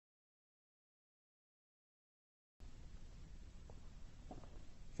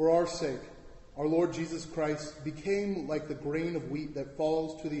For our sake, our Lord Jesus Christ became like the grain of wheat that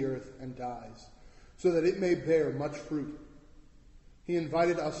falls to the earth and dies, so that it may bear much fruit. He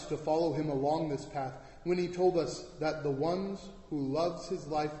invited us to follow him along this path when he told us that the one who loves his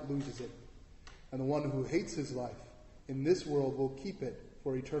life loses it, and the one who hates his life in this world will keep it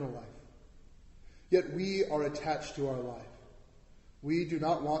for eternal life. Yet we are attached to our life. We do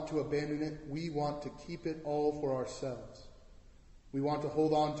not want to abandon it. We want to keep it all for ourselves. We want to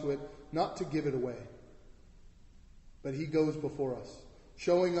hold on to it, not to give it away. But he goes before us,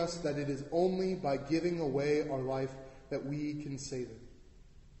 showing us that it is only by giving away our life that we can save it.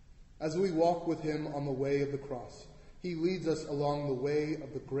 As we walk with him on the way of the cross, he leads us along the way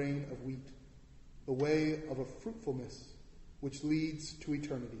of the grain of wheat, the way of a fruitfulness which leads to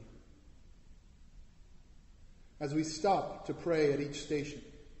eternity. As we stop to pray at each station,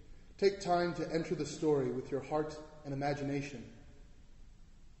 take time to enter the story with your heart and imagination.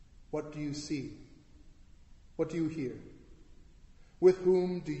 What do you see? What do you hear? With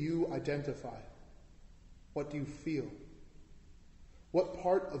whom do you identify? What do you feel? What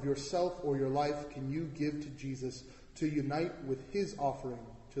part of yourself or your life can you give to Jesus to unite with his offering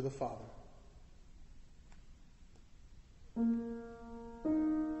to the Father?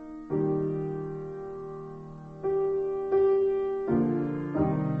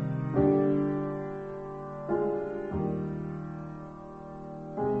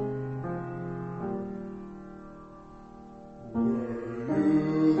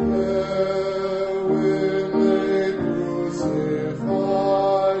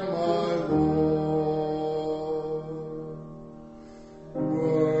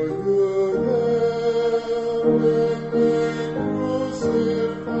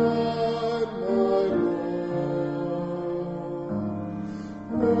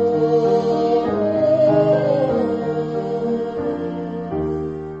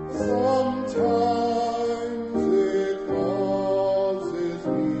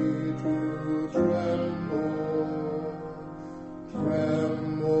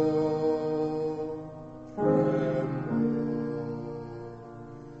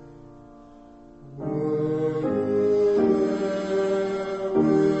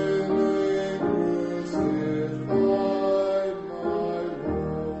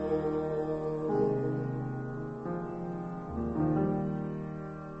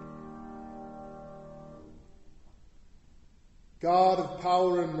 God of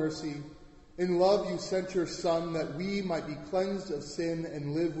power and mercy, in love you sent your Son that we might be cleansed of sin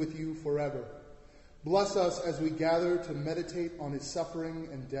and live with you forever. Bless us as we gather to meditate on his suffering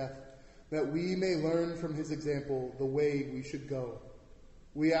and death, that we may learn from his example the way we should go.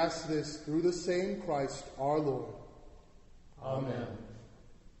 We ask this through the same Christ our Lord. Amen.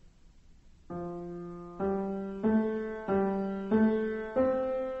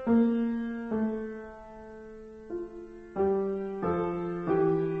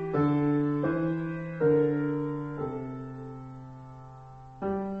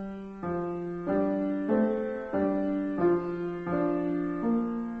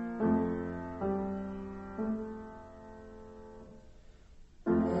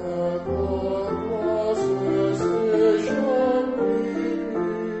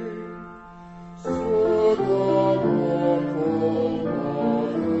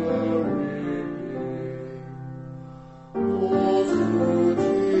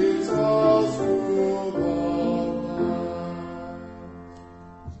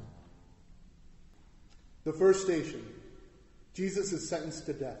 The first station, Jesus is sentenced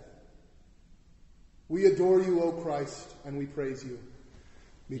to death. We adore you, O Christ, and we praise you,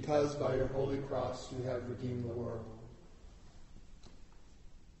 because by your holy cross you have redeemed the world.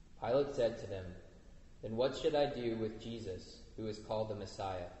 Pilate said to them, "Then what should I do with Jesus, who is called the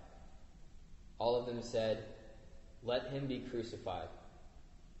Messiah?" All of them said, "Let him be crucified."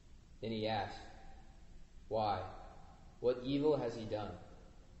 Then he asked, "Why? What evil has he done?"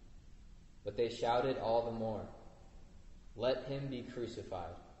 But they shouted all the more, "Let him be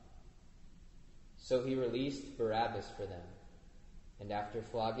crucified." So he released Barabbas for them, and after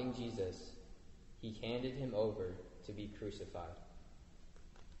flogging Jesus, he handed him over to be crucified.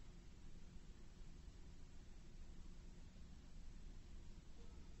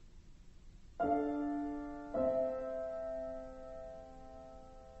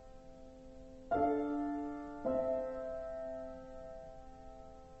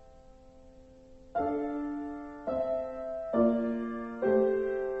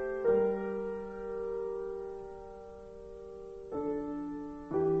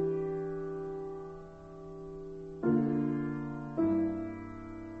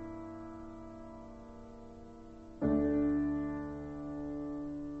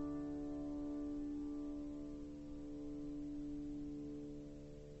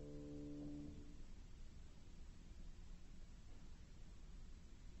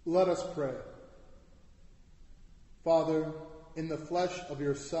 Let us pray. Father, in the flesh of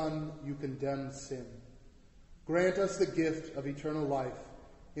your Son you condemned sin. Grant us the gift of eternal life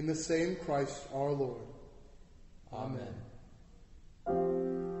in the same Christ our Lord. Amen.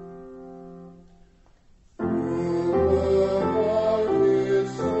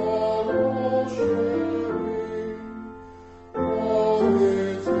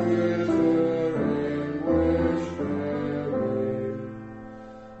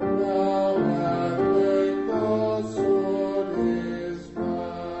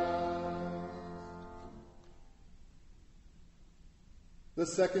 The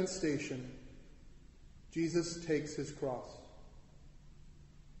second station, Jesus takes his cross.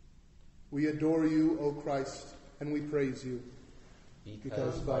 We adore you, O Christ, and we praise you,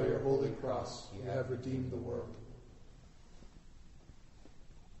 because by your holy cross you have redeemed the world.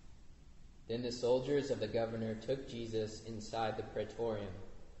 Then the soldiers of the governor took Jesus inside the praetorium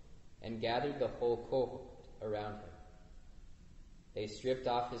and gathered the whole cohort around him. They stripped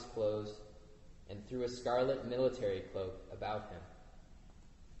off his clothes and threw a scarlet military cloak about him.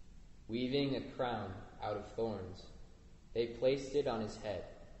 Weaving a crown out of thorns, they placed it on his head,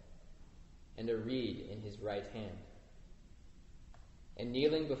 and a reed in his right hand. And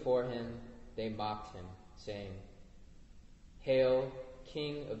kneeling before him, they mocked him, saying, "Hail,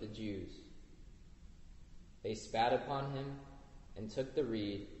 King of the Jews!" They spat upon him and took the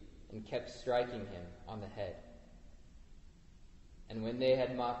reed and kept striking him on the head. And when they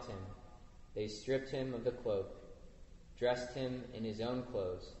had mocked him, they stripped him of the cloak, dressed him in his own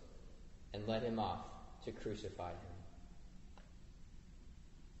clothes, and led him off to crucify him.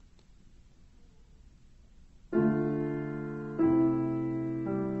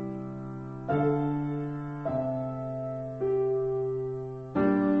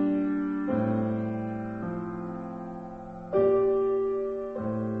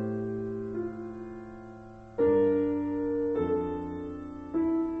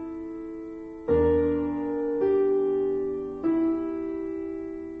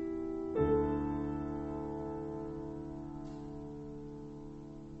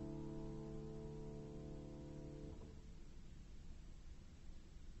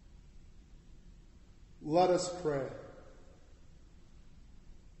 Let us pray.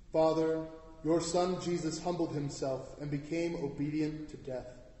 Father, your Son Jesus humbled himself and became obedient to death.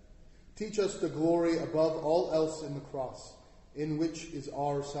 Teach us the glory above all else in the cross, in which is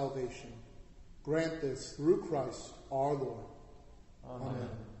our salvation. Grant this through Christ our Lord. Amen.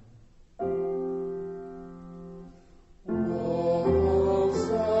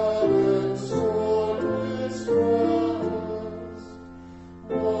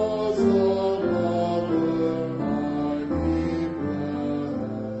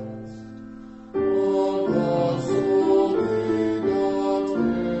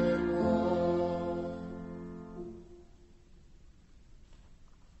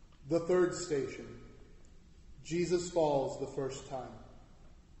 The third station, Jesus falls the first time.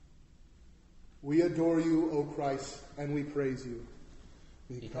 We adore you, O Christ, and we praise you,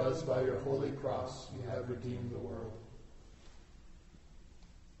 because by your holy cross you have redeemed the world.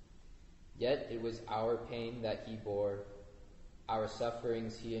 Yet it was our pain that he bore, our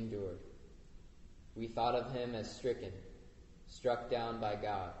sufferings he endured. We thought of him as stricken, struck down by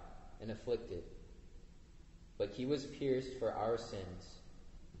God, and afflicted. But he was pierced for our sins,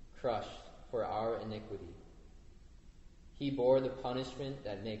 crushed for our iniquity. He bore the punishment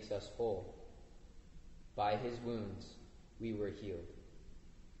that makes us whole. By his wounds we were healed.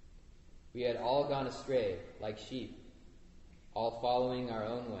 We had all gone astray like sheep, all following our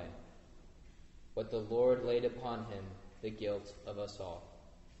own way. But the Lord laid upon him the guilt of us all.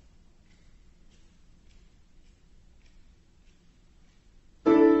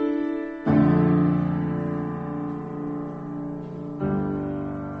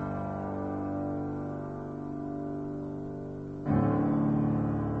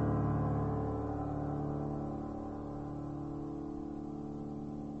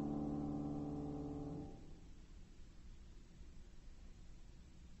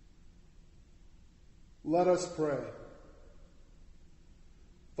 Let us pray.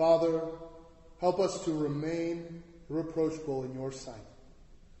 Father, help us to remain irreproachable in your sight,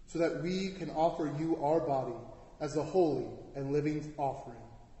 so that we can offer you our body as a holy and living offering.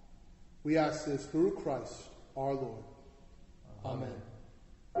 We ask this through Christ our Lord. Amen.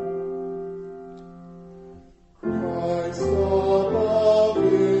 Christ above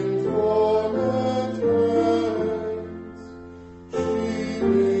in torment reigns, she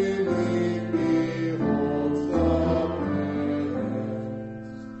beneath beholds the pains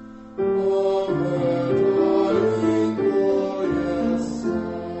of her dying glorious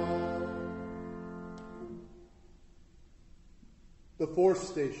Son. fourth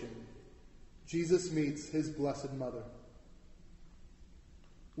station, Jesus meets his blessed mother.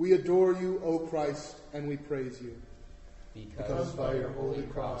 We adore you, O Christ, and we praise you. Because by your holy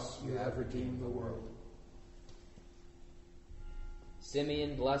cross you have redeemed the world.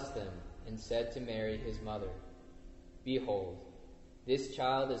 Simeon blessed them and said to Mary his mother, Behold, this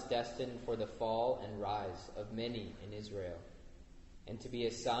child is destined for the fall and rise of many in Israel, and to be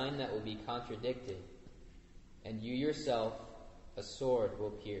a sign that will be contradicted, and you yourself a sword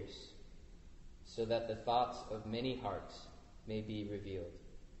will pierce, so that the thoughts of many hearts may be revealed.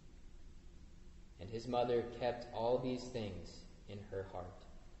 And his mother kept all these things in her heart.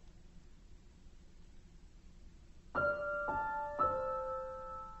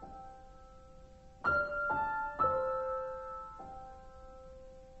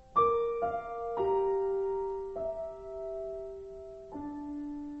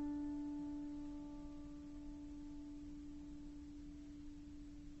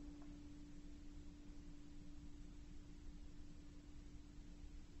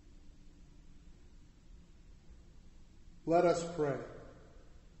 Let us pray.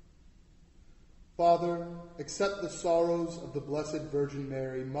 Father, accept the sorrows of the Blessed Virgin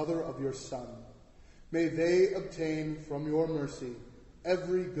Mary, Mother of your Son. May they obtain from your mercy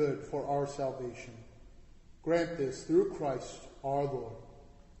every good for our salvation. Grant this through Christ our Lord.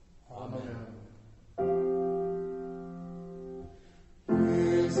 Amen.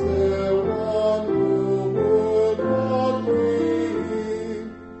 Is there one who would not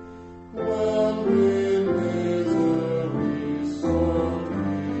weep when in misery so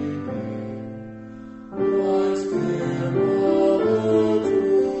deep? Christ dear Mother to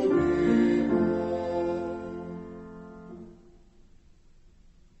behold.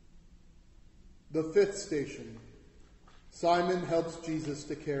 The fifth station, Simon helps Jesus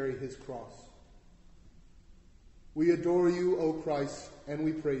to carry his cross. We adore you, O Christ, and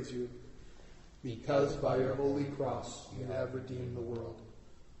we praise you. Because by your holy cross you have redeemed the world.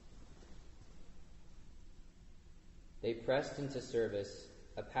 They pressed into service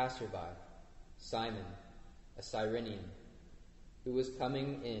a passerby, Simon, a Cyrenian, who was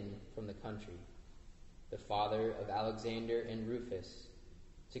coming in from the country, the father of Alexander and Rufus,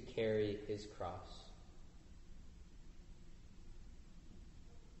 to carry his cross.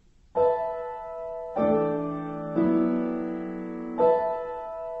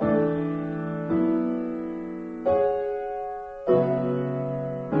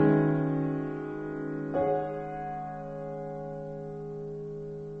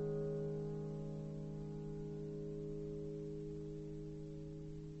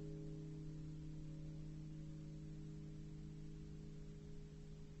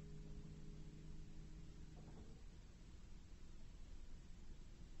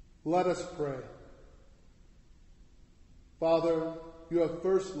 Let us pray. Father, you have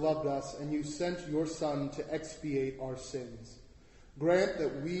first loved us, and you sent your Son to expiate our sins. Grant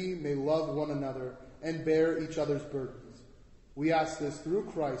that we may love one another and bear each other's burdens. We ask this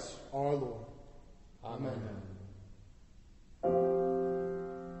through Christ our Lord. Amen.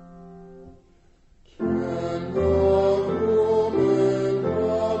 Can the woman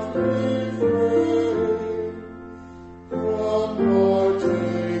not refrain from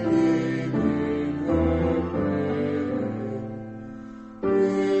partaking in her pain?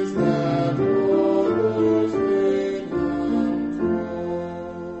 Is that mother's vain untold?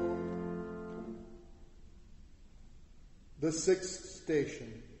 The sixth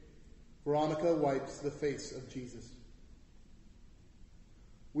station, Veronica wipes the face of Jesus.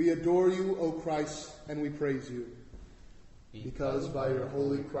 We adore you, O Christ, and we praise you. Because by your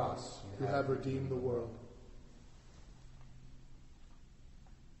holy cross you have redeemed the world.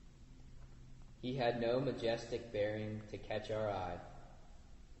 He had no majestic bearing to catch our eye,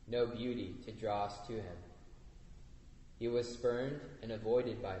 no beauty to draw us to him. He was spurned and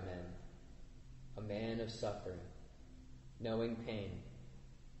avoided by men, a man of suffering, knowing pain,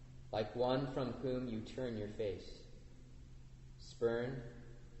 like one from whom you turn your face. Spurned,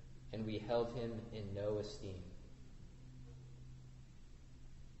 and we held him in no esteem.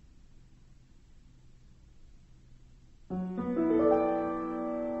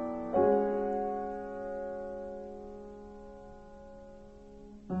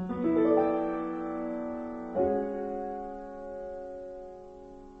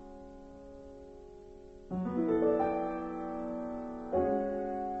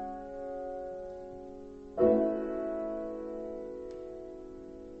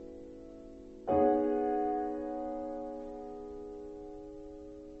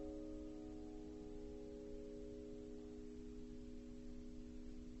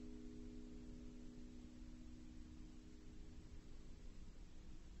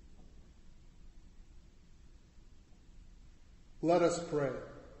 Let us pray.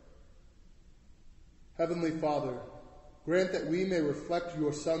 Heavenly Father, grant that we may reflect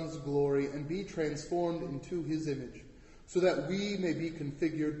your Son's glory and be transformed into his image, so that we may be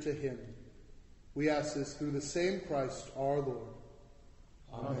configured to him. We ask this through the same Christ our Lord.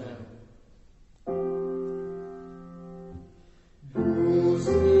 Amen.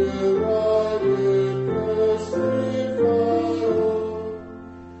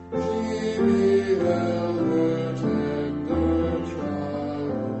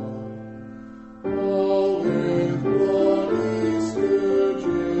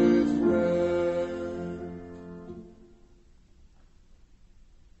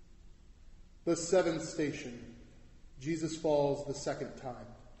 The seventh station, Jesus falls the second time.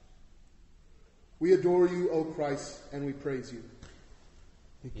 We adore you, O Christ, and we praise you.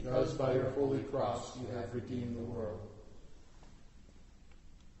 Because by your holy cross you have redeemed the world.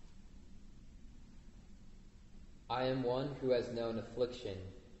 I am one who has known affliction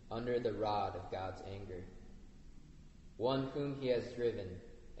under the rod of God's anger, one whom he has driven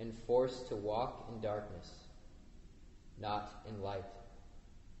and forced to walk in darkness, not in light.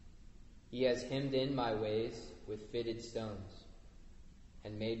 He has hemmed in my ways with fitted stones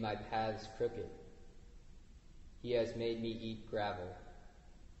and made my paths crooked. He has made me eat gravel,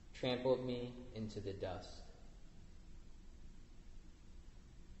 trampled me into the dust.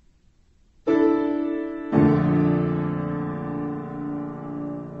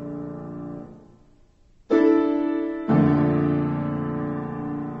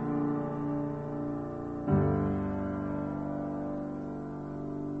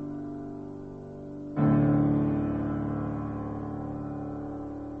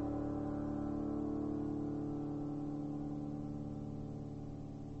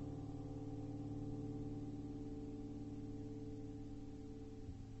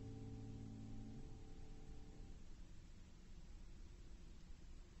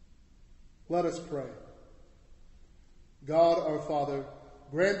 Let us pray. God, our Father,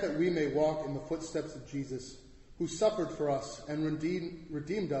 grant that we may walk in the footsteps of Jesus, who suffered for us and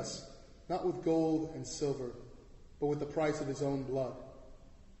redeemed us, not with gold and silver, but with the price of his own blood.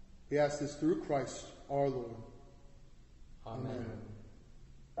 We ask this through Christ our Lord. Amen.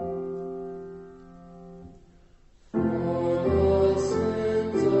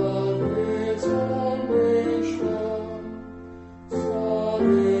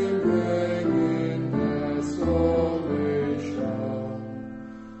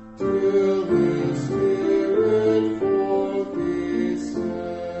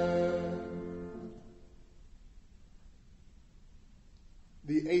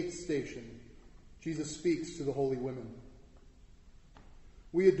 The eighth station, Jesus speaks to the holy women.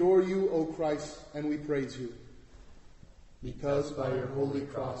 We adore you, O Christ, and we praise you. Because by your holy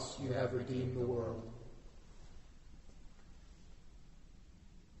cross you have redeemed the world.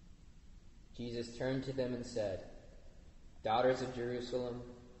 Jesus turned to them and said, "Daughters of Jerusalem,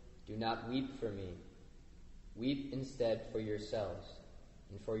 do not weep for me. Weep instead for yourselves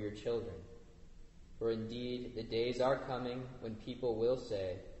and for your children. For indeed the days are coming when people will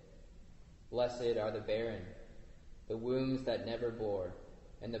say, 'Blessed are the barren, the wombs that never bore,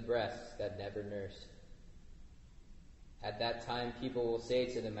 and the breasts that never nursed.' At that time people will say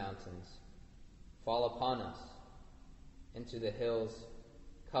to the mountains, 'Fall upon us,' and to the hills,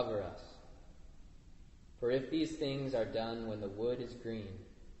 'Cover us.' For if these things are done when the wood is green,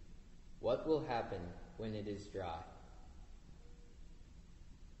 what will happen when it is dry?"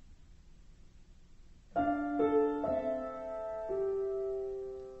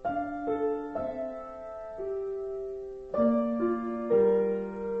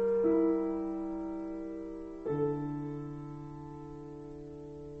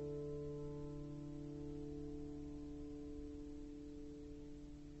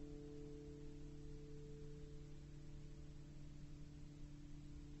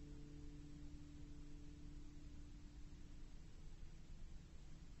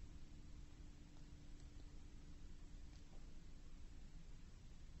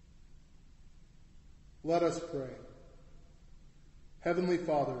 Let us pray. Heavenly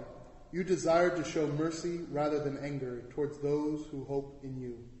Father, you desired to show mercy rather than anger towards those who hope in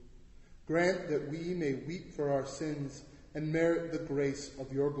you. Grant that we may weep for our sins and merit the grace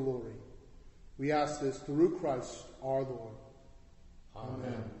of your glory. We ask this through Christ our Lord.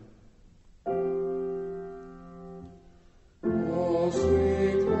 Amen. O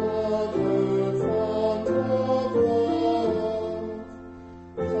sweet Mother, font of love,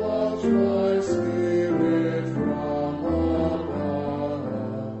 touch my spirit from above.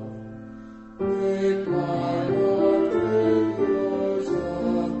 Make my heart with yours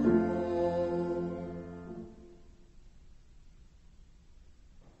of gold.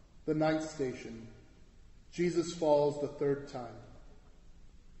 ninth station, Jesus falls the third time.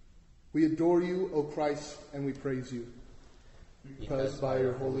 We adore you, O Christ, and we praise you. Because by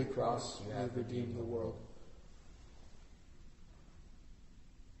your holy cross you have redeemed the world.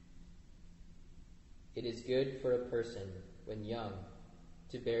 It is good for a person, when young,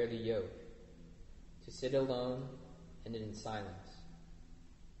 to bear the yoke, to sit alone and in silence.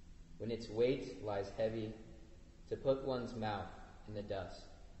 When its weight lies heavy, to put one's mouth in the dust.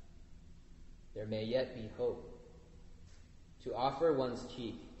 There may yet be hope. To offer one's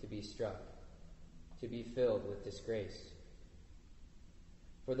cheek to be struck, to be filled with disgrace.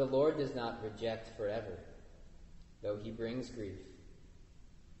 For the Lord does not reject forever, though he brings grief.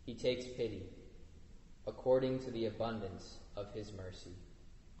 He takes pity, according to the abundance of his mercy.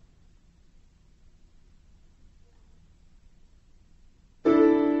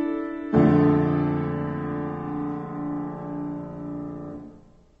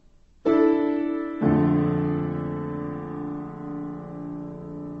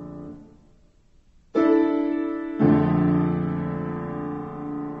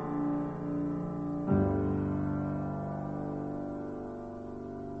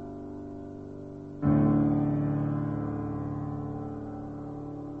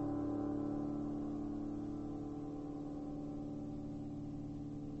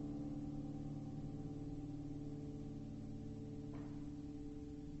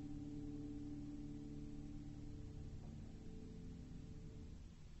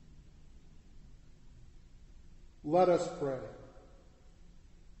 Let us pray.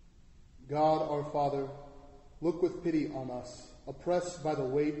 God, our Father, look with pity on us, oppressed by the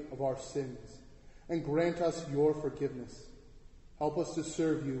weight of our sins, and grant us your forgiveness. Help us to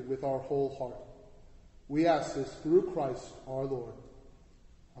serve you with our whole heart. We ask this through Christ our Lord.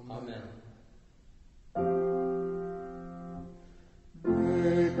 Amen.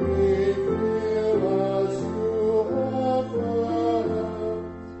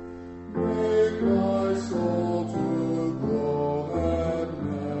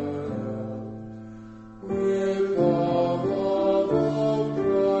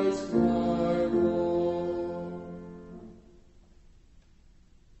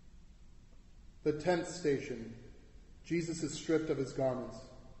 The 10th station, Jesus is stripped of his garments.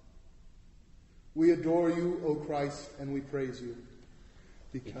 We adore you, O Christ, and we praise you.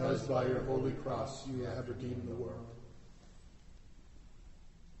 Because by your holy cross you have redeemed the world.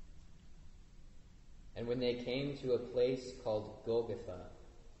 And when they came to a place called Golgotha,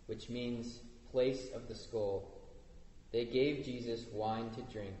 which means place of the skull, they gave Jesus wine to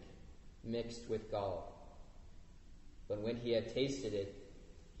drink, mixed with gall. But when he had tasted it,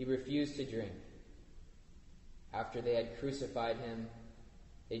 he refused to drink. After they had crucified him,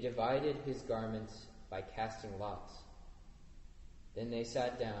 they divided his garments by casting lots. Then they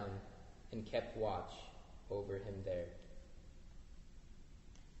sat down and kept watch over him there.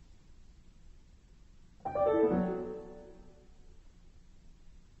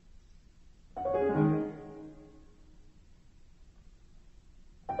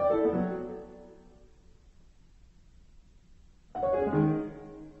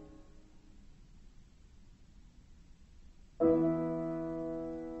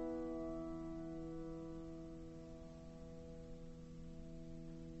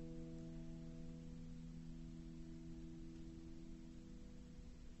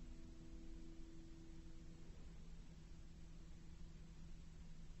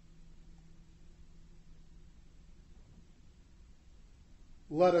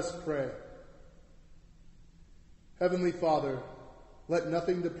 Let us pray. Heavenly Father, let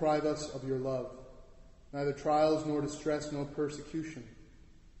nothing deprive us of your love, neither trials nor distress nor persecution.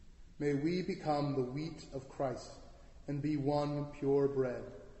 May we become the wheat of Christ and be one pure bread.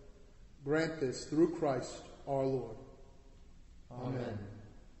 Grant this through Christ our Lord. Amen.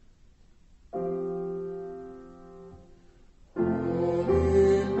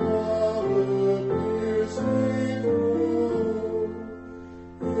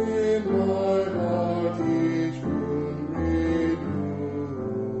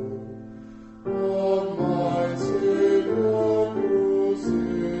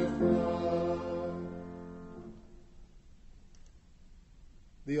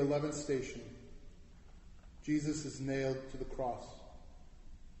 The 11th station. Jesus is nailed to the cross.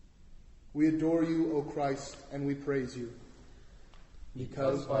 We adore you, O Christ, and we praise you.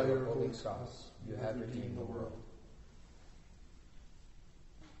 Because by your holy cross you have redeemed the world.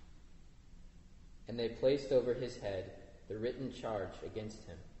 And they placed over his head the written charge against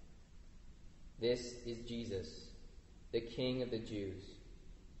him. This is Jesus, the King of the Jews.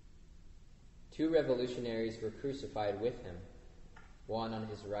 2 revolutionaries were crucified with him, one on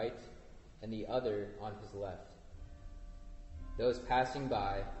his right and the other on his left. Those passing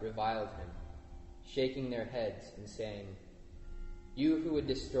by reviled him, shaking their heads and saying, "You who would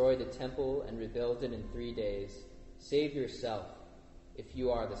destroy the temple and rebuild it in 3 days, save yourself, if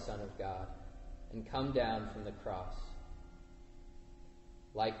you are the Son of God, and come down from the cross."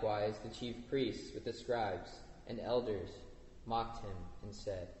 Likewise the chief priests with the scribes and elders mocked him and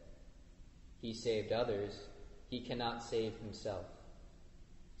said, "He saved others, he cannot save himself.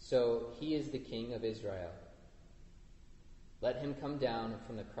 So he is the King of Israel. Let him come down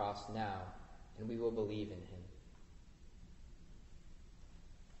from the cross now, and we will believe in him."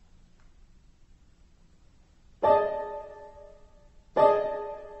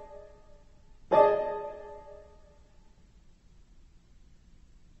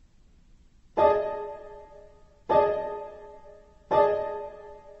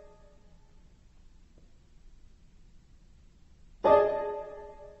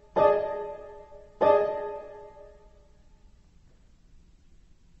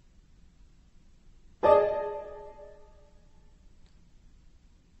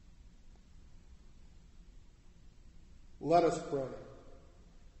 Let us pray.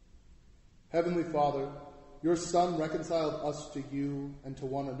 Heavenly Father, your Son reconciled us to you and to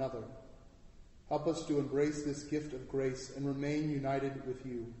one another. Help us to embrace this gift of grace and remain united with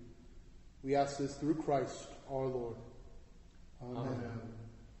you. We ask this through Christ our Lord. Amen.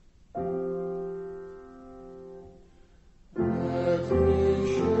 Let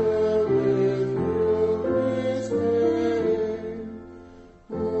me share with you His name,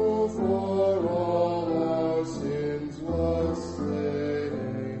 who for all our sins was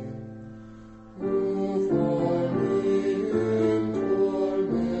slain, who for me in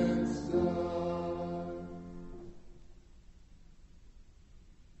torments died.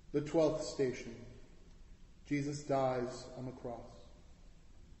 The 12th station. Jesus dies on the cross.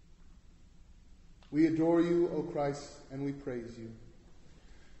 We adore you, O Christ, and we praise you,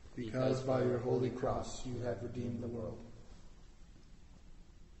 because by your holy cross you have redeemed the world.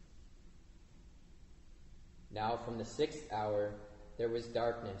 Now from the 6th hour there was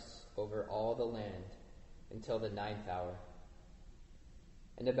darkness over all the land until the 9th hour.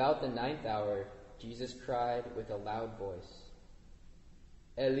 And about the 9th hour Jesus cried with a loud voice,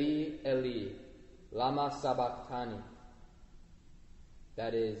 "Eli, Eli, lama sabachthani?"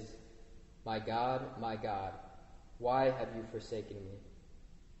 That is, my God, why have you forsaken me?"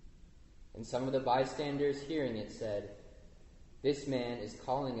 And some of the bystanders hearing it said, "This man is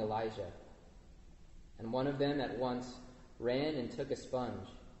calling Elijah." And one of them at once ran and took a sponge,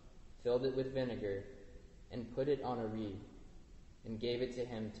 filled it with vinegar, and put it on a reed, and gave it to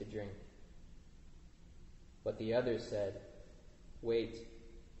him to drink. But the others said, "Wait,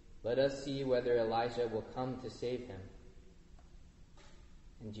 let us see whether Elijah will come to save him."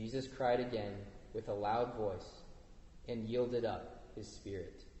 And Jesus cried again with a loud voice and yielded up his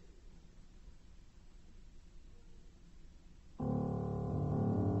spirit.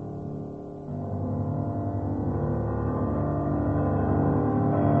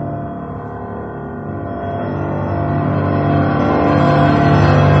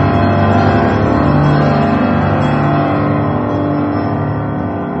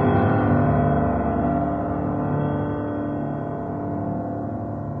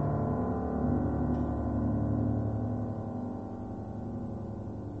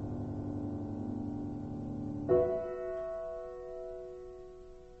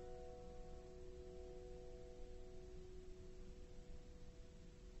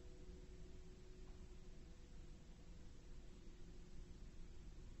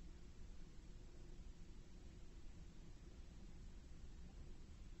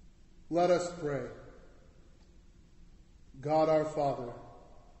 Let us pray. God our Father,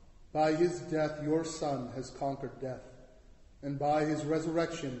 by his death your Son has conquered death, and by his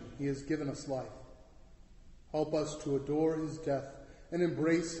resurrection he has given us life. Help us to adore his death and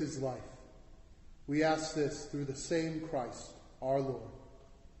embrace his life. We ask this through the same Christ, our Lord.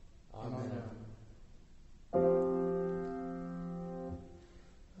 Amen.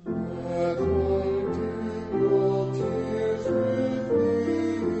 Let my deep tears with thee,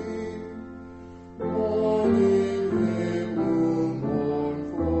 mourning him who mourn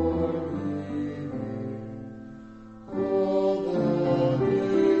for me. All the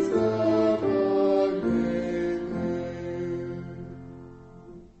days that I may live.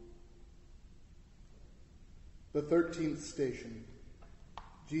 The 13th station.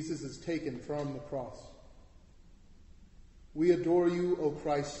 Jesus is taken from the cross. We adore you, O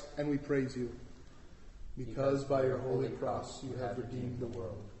Christ, and we praise you, Because by your holy cross you have redeemed the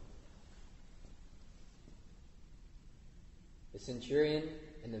world. The centurion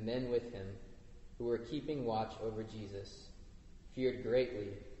and the men with him, who were keeping watch over Jesus, feared greatly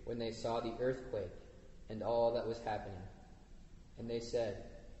when they saw the earthquake and all that was happening. And they said,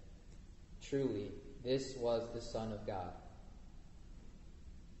 "Truly, this was the Son of God."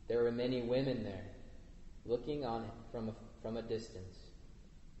 There were many women there, looking on from a distance,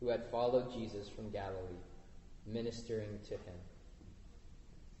 who had followed Jesus from Galilee, ministering to him.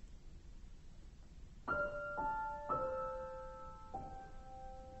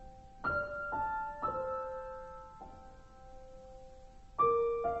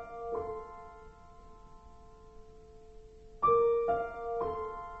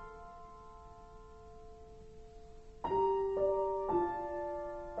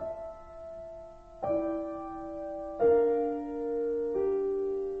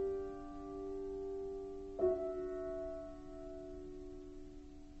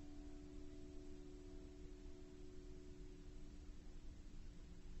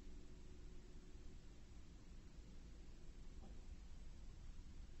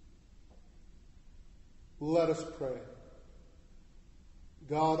 Let us pray.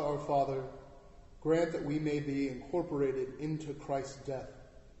 God our Father, grant that we may be incorporated into Christ's death,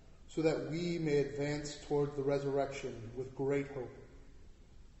 so that we may advance toward the resurrection with great hope.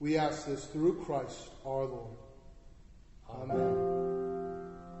 We ask this through Christ our Lord. Amen.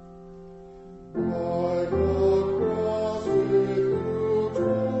 By the cross with you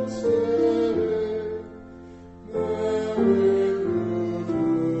trusted, with you to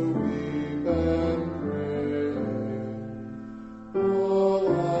weep and pray. All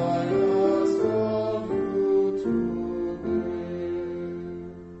I ask of you today.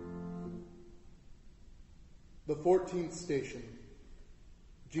 The 14th station.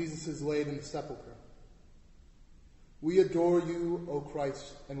 Jesus is laid in the sepulchre. We adore you, O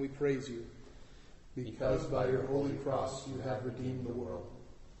Christ, and we praise you, because by your holy cross you have redeemed the world.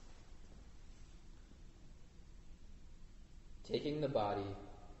 Taking the body,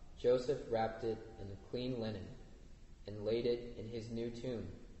 Joseph wrapped it in the clean linen and laid it in his new tomb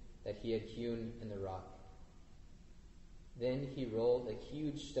that he had hewn in the rock. Then he rolled a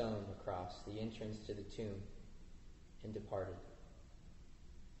huge stone across the entrance to the tomb and departed.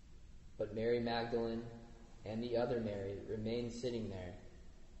 But Mary Magdalene and the other Mary remained sitting there,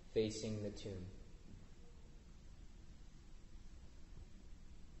 facing the tomb.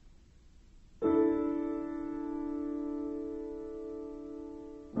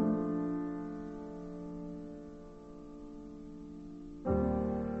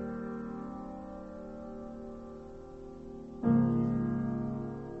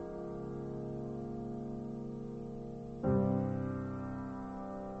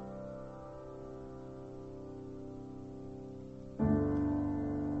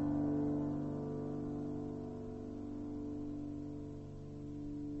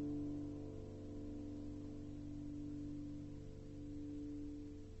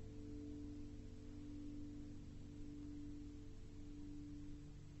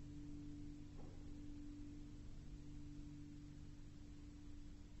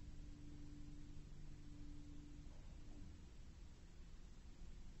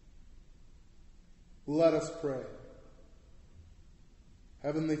 Let us pray.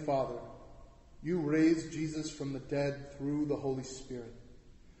 Heavenly Father, you raised Jesus from the dead through the Holy Spirit.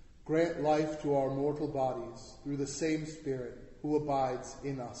 Grant life to our mortal bodies through the same Spirit who abides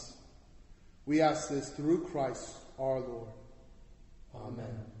in us. We ask this through Christ our Lord.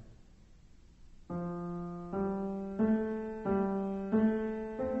 Amen.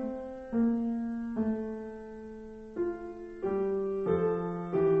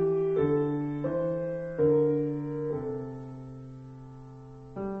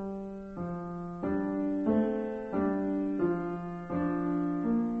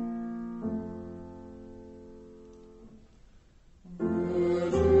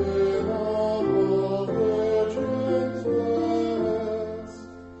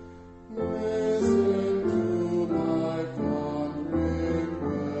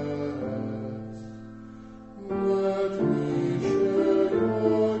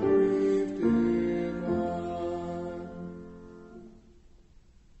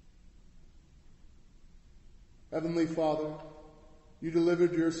 Heavenly Father, you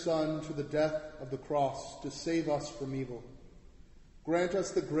delivered your Son to the death of the cross to save us from evil. Grant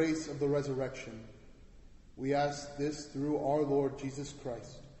us the grace of the resurrection. We ask this through our Lord Jesus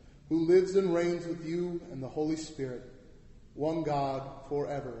Christ, who lives and reigns with you and the Holy Spirit, one God,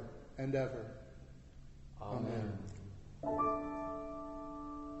 forever and ever. Amen.